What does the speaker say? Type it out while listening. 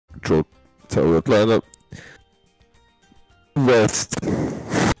Control Tower Atlanta. West.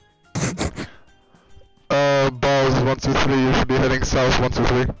 Balls 123, you should be heading south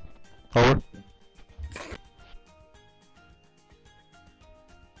 123. Over.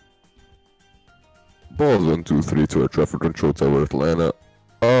 Balls 123 to a traffic control tower Atlanta.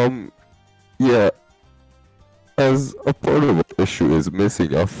 Yeah. As a part of the issue is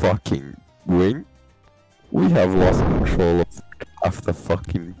missing a fucking wing, we have lost control of half the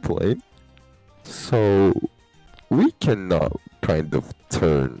fucking plane. So we cannot kind of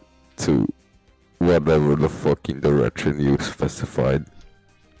turn to whatever the fucking direction you specified.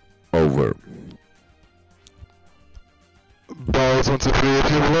 Over. Balls 123,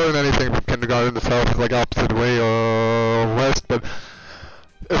 if you've learned anything from kindergarten, the south is like opposite way or west, but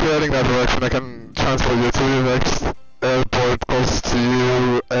if you're heading that direction, I can transport you to the next airport close to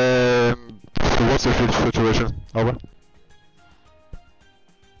you, and what's your future situation? Over.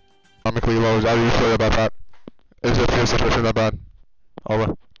 Economically low, how do you feel about that? Is your future situation that bad?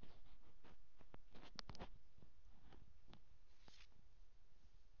 Over.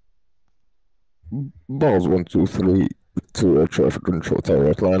 Balls 123 to a traffic control tower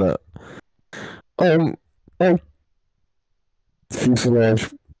Atlanta. Our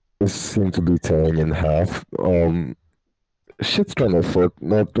fuselage seem to be tearing in half. Shit's kind of fucked,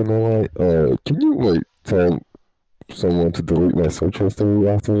 not gonna lie. Can you like tell someone to delete my search history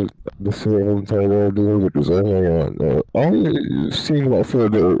after the serial entire world deal? Because oh my god, I've seen about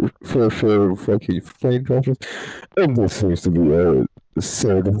fair share of fucking plane crashes, and this seems to be a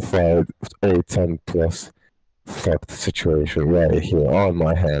certified A10 plus fucked situation right here on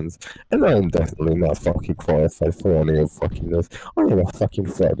my hands, and I am definitely not fucking qualified for any of fucking this. I am a fucking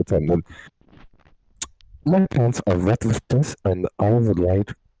flight attendant. My pants are red with piss, and I would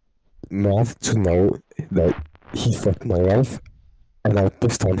like Matt to know that he fucked my wife, and I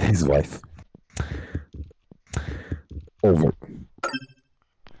pissed on his wife. Over.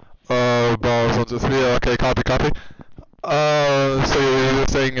 Balls 123, okay, copy. So you're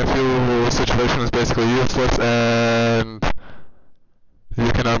saying if your situation is basically useless and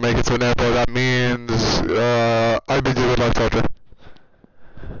you cannot make it to an airport, that means, I bid you good luck, Doctor.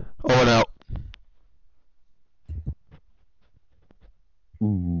 Over and out.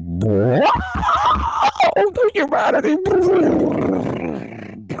 Oh, humanity!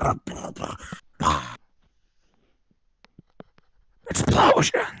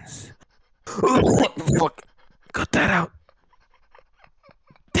 Explosions! What the fuck? Cut that out.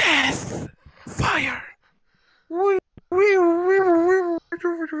 Death! Fire!